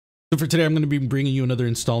So for today, I'm going to be bringing you another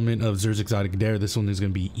installment of Xur's Exotic Dare. This one is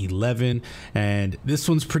going to be 11, and this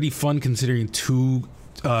one's pretty fun considering two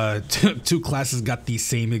classes got the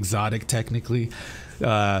same exotic technically.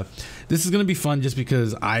 This is going to be fun just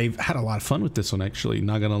because I've had a lot of fun with this one, actually.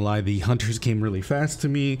 Not going to lie, the Hunters came really fast to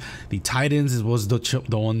me. The Titans was the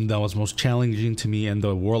one that was most challenging to me, and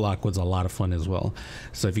the Warlock was a lot of fun as well.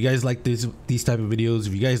 So if you guys like these type of videos,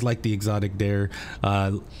 if you guys like the Exotic Dare,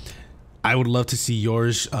 I would love to see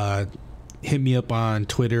yours. Hit me up on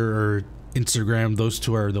Twitter or Instagram. Those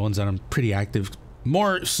two are the ones that I'm pretty active.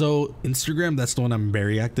 More so Instagram, that's the one I'm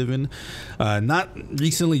very active in. Not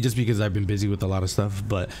recently just because I've been busy with a lot of stuff,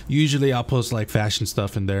 but usually I'll post like fashion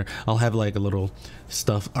stuff in there. I'll have like a little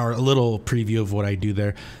stuff or a little preview of what I do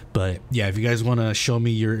there. But yeah, if you guys want to show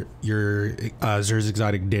me your Xur's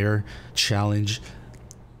Exotic Dare challenge,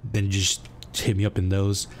 then just hit me up in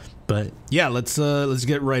those. But yeah, let's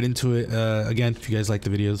get right into it. Again, if you guys like the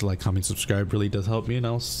videos, like, comment, subscribe really does help me, and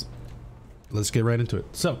let's get right into it.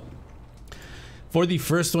 So for the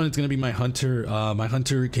first one, it's gonna be my Hunter. My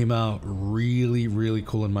Hunter came out really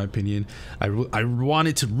cool in my opinion. I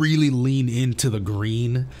wanted to really lean into the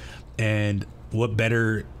green, and what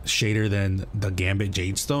better shader than the Gambit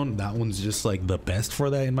Jadestone? That one's just like the best for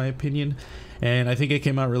that in my opinion, and I think it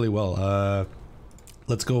came out really well.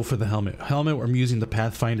 Let's go for the helmet. I'm using the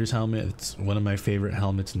Pathfinder's helmet. It's one of my favorite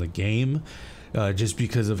helmets in the game, just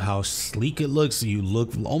because of how sleek it looks. You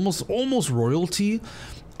look almost royalty,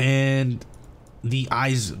 and the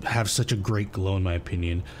eyes have such a great glow in my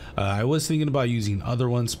opinion. I was thinking about using other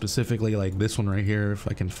ones, specifically like this one right here, if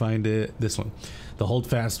I can find it. This one, the Hold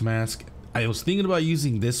Fast mask. I was thinking about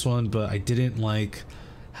using this one, but I didn't like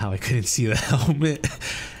how I couldn't see the helmet.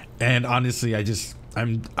 And honestly, I just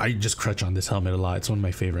crutch on this helmet a lot. It's one of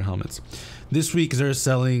my favorite helmets. This week they're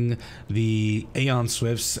selling the Aeon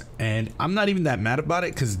Swifts, and I'm not even that mad about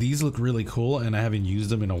it because these look really cool and I haven't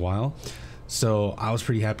used them in a while, so I was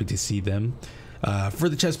pretty happy to see them. For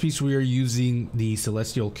the chest piece, we are using the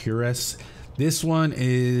Celestial Cuirass. This one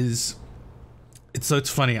is it's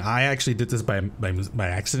funny, I actually did this by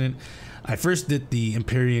accident. I first did the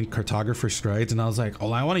Empyrean Cartographer Strides, and I was like,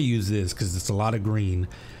 oh, I want to use this because it's a lot of green.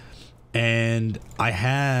 And I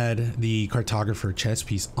had the Cartographer chest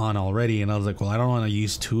piece on already, and I was like, well, I don't want to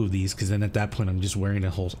use two of these because then at that point I'm just wearing a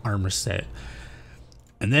whole armor set.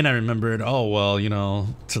 And then I remembered, oh well, you know,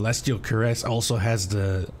 Celestial Cuirass also has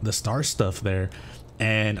the star stuff there,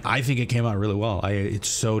 and I think it came out really well. It's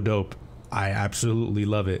so dope. I absolutely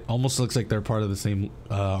love it. Almost looks like they're part of the same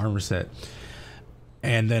armor set.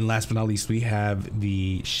 And then last but not least, we have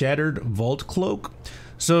the Shattered Vault Cloak.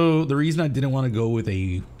 So the reason I didn't want to go with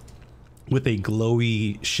a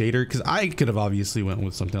glowy shader, because I could have obviously went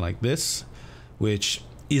with something like this, which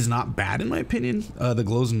is not bad in my opinion. The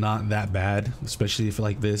glow's not that bad, especially if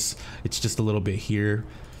like this, it's just a little bit here.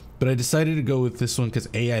 But I decided to go with this one because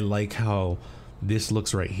A, I like how this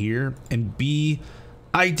looks right here, and B,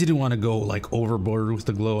 I didn't want to go like overboard with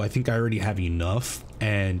the glow. I think I already have enough,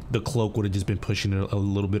 and the cloak would have just been pushing it a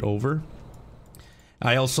little bit over.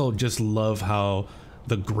 I also just love how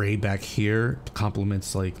the gray back here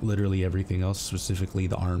complements like literally everything else, specifically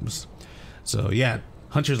the arms. So yeah,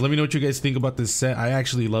 Hunters, let me know what you guys think about this set. I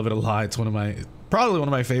actually love it a lot. It's probably one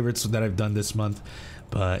of my favorites that I've done this month.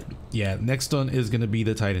 But yeah, next one is gonna be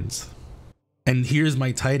the Titans. And here's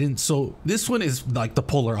my Titan. So this one is like the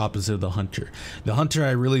polar opposite of the Hunter. The Hunter,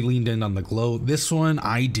 I really leaned in on the glow. This one,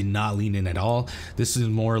 I did not lean in at all. This is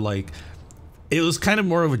more like, it was kind of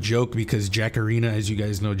more of a joke because Jackarina, as you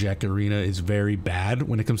guys know, Jackarina is very bad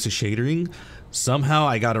when it comes to shadering. Somehow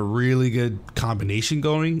I got a really good combination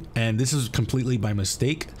going, and this is completely by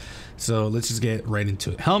mistake. So let's just get right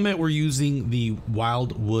into it. Helmet, we're using the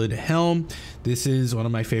Wildwood helm. This is one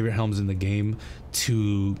of my favorite helms in the game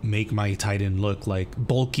to make my Titan look like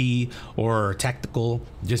bulky or tactical,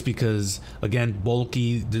 just because, again,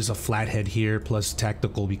 bulky, there's a flat head here, plus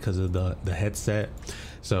tactical because of the headset.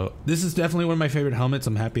 So this is definitely one of my favorite helmets.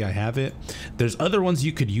 I'm happy I have it. There's other ones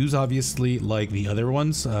you could use, obviously, like the other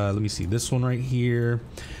ones. Let me see, this one right here,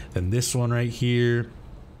 and this one right here.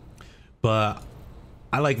 But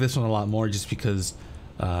I like this one a lot more just because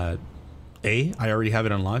I already have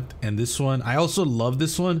it unlocked, and this one, I also love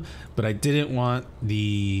this one, but I didn't want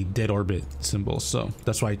the dead orbit symbol, so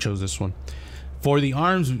that's why I chose this one. For the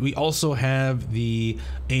arms, we also have the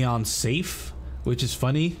Aeon Safe, which is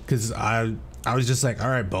funny because I was just like, all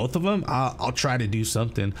right, both of them, I'll try to do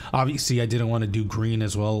something. Obviously I didn't want to do green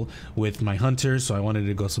as well with my Hunter, so I wanted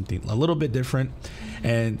to go something a little bit different.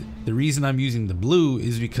 And the reason I'm using the blue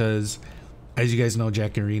is because, as you guys know,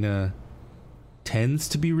 Jackarina tends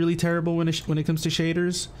to be really terrible when it comes to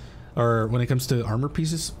shaders, or when it comes to armor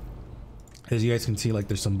pieces. As you guys can see, like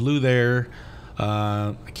there's some blue there.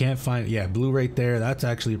 I can't find, yeah, blue right there. That's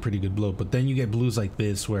actually a pretty good blue. But then you get blues like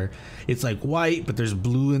this where it's like white, but there's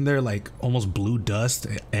blue in there, like almost blue dust.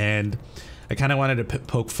 And I kind of wanted to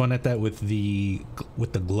poke fun at that with the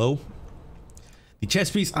glow. The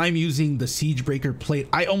chest piece, I'm using the Siegebreaker plate.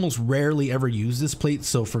 I almost rarely ever use this plate,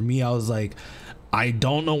 so for me, I was like, I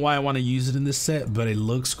don't know why I want to use it in this set, but it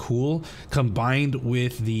looks cool. Combined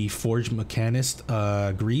with the Forged Mechanist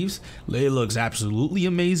greaves, it looks absolutely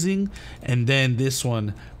amazing. And then this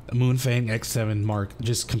one, Moonfang X7 Mark,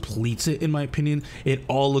 just completes it in my opinion. It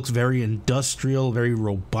all looks very industrial, very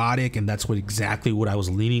robotic, and that's exactly what I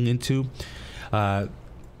was leaning into.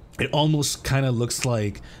 It almost kind of looks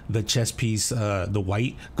like the chest piece, the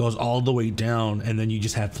white goes all the way down and then you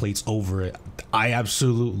just have plates over it. I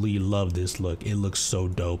absolutely love this look. It looks so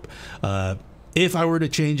dope. If I were to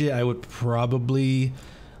change it, I would probably,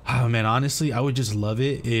 oh man, honestly, I would just love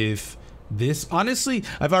it if this, honestly,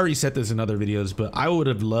 I've already said this in other videos, but I would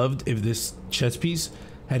have loved if this chest piece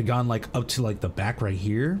had gone like up to like the back right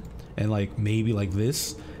here and like maybe like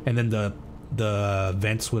this, and then the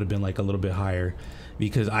vents would have been like a little bit higher.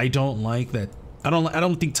 Because I don't like that. I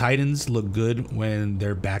don't think Titans look good when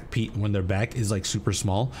their back is like super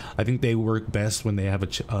small. I think they work best when they have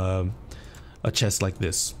a chest like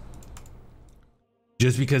this.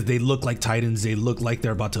 Just because they look like Titans, they look like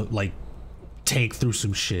they're about to like tank through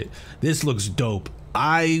some shit. This looks dope.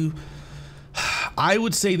 I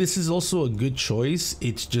would say this is also a good choice.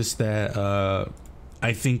 It's just that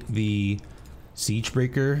I think the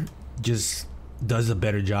Siegebreaker just does a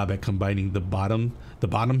better job at combining the bottom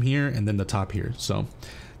here and then the top here. So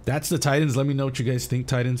that's the Titans. Let me know what you guys think,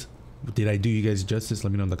 Titans. Did I do you guys justice?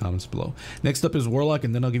 Let me know in the comments below. Next up is Warlock,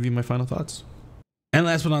 and then I'll give you my final thoughts. And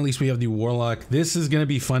last but not least, we have the Warlock. This is gonna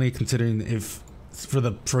be funny considering if for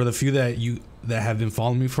the few that have been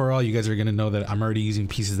following me for a while, you guys are gonna know that I'm already using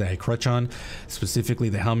pieces that I crutch on, specifically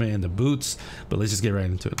the helmet and the boots. But let's just get right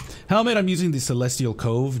into it. Helmet, I'm using the Celestial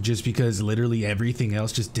Cove just because literally everything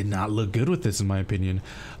else just did not look good with this, in my opinion.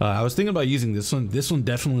 I was thinking about using this one. This one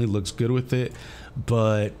definitely looks good with it,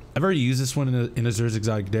 but I've already used this one in a Zer's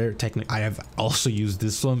Exotic Dare. Technically, I have also used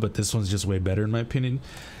this one, but this one's just way better in my opinion.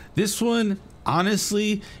 This one,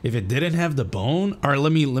 honestly, if it didn't have the bone, or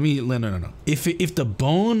no. If the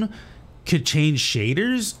bone could change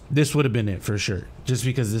shaders, this would have been it for sure. Just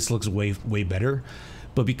because this looks way better,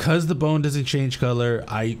 but because the bone doesn't change color,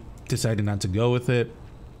 I decided not to go with it.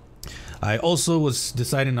 I also was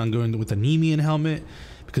deciding on going with a Nemean helmet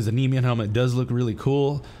because the Nemean helmet does look really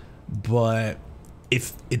cool, but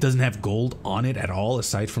if it doesn't have gold on it at all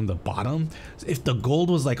aside from the bottom, if the gold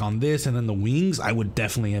was like on this and then the wings, I would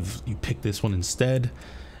definitely have you pick this one instead.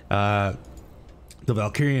 The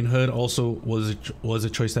Valkyrian hood also was a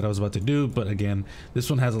choice that I was about to do, but again, this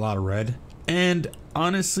one has a lot of red, and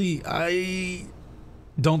honestly, I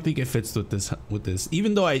don't think it fits with this.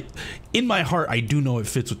 Even though in my heart I do know it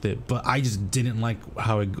fits with it, but I just didn't like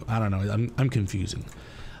how I don't know. I'm confusing.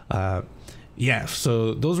 Yeah,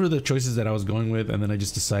 so those were the choices that I was going with, and then I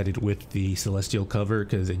just decided with the Celestial cover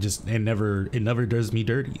because it never does me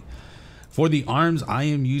dirty. For the arms, I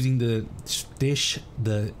am using the fetish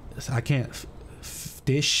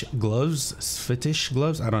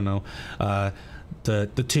gloves. I don't know,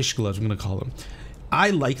 the Tish gloves, I'm gonna call them. I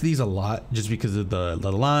like these a lot just because of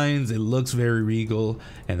the lines. It looks very regal,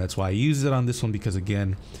 and that's why I use it on this one, because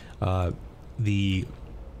again, the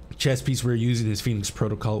chest piece we're using is Phoenix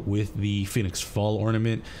Protocol with the Phoenix Fall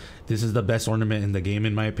ornament. This is the best ornament in the game,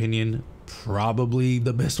 in my opinion. Probably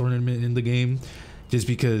the best ornament in the game, just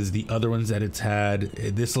because the other ones that it's had,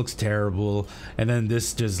 this looks terrible, and then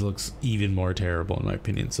this just looks even more terrible in my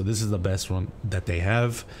opinion. So this is the best one that they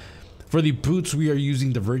have. For the boots, we are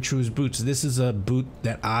using the Virtuous boots. This is a boot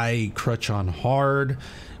that I crutch on hard,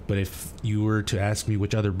 but if you were to ask me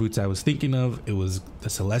which other boots I was thinking of, it was the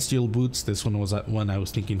Celestial boots. This one was one I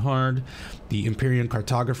was thinking hard. The Empyrean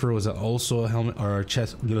Cartographer was also a helmet or a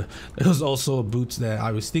chest. It was also a boots that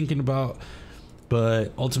I was thinking about,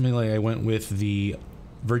 but ultimately I went with the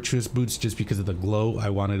Virtuous boots just because of the glow. I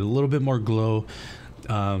wanted a little bit more glow,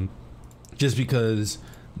 just because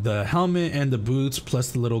the helmet and the boots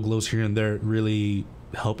plus the little glows here and there really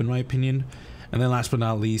help, in my opinion. And then last but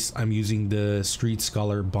not least, I'm using the Street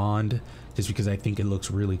Scholar Bond just because I think it looks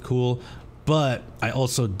really cool. But I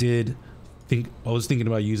also was thinking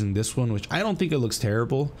about using this one, which I don't think it looks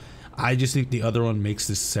terrible. I just think the other one makes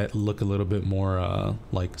this set look a little bit more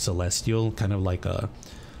like celestial, kind of like I'm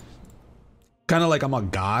a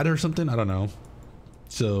god or something. I don't know.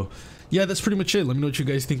 So yeah, that's pretty much it. Let me know what you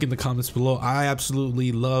guys think in the comments below. I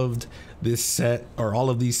absolutely loved this set, or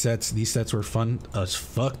all of these sets. These sets were fun as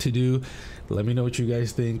fuck to do. Let me know what you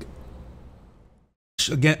guys think.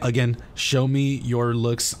 Again, show me your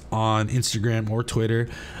looks on Instagram or Twitter.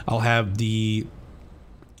 I'll have the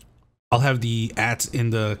ats in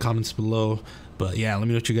the comments below. But yeah, let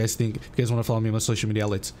me know what you guys think. If you guys want to follow me on my social media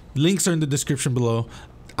outlets, links are in the description below.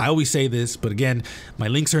 I always say this, but again, my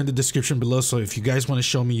links are in the description below. So if you guys want to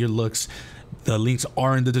show me your looks, the links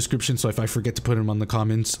are in the description. So if I forget to put them on the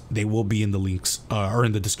comments, they will be in the links or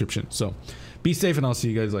in the description. So be safe, and I'll see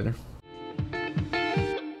you guys later.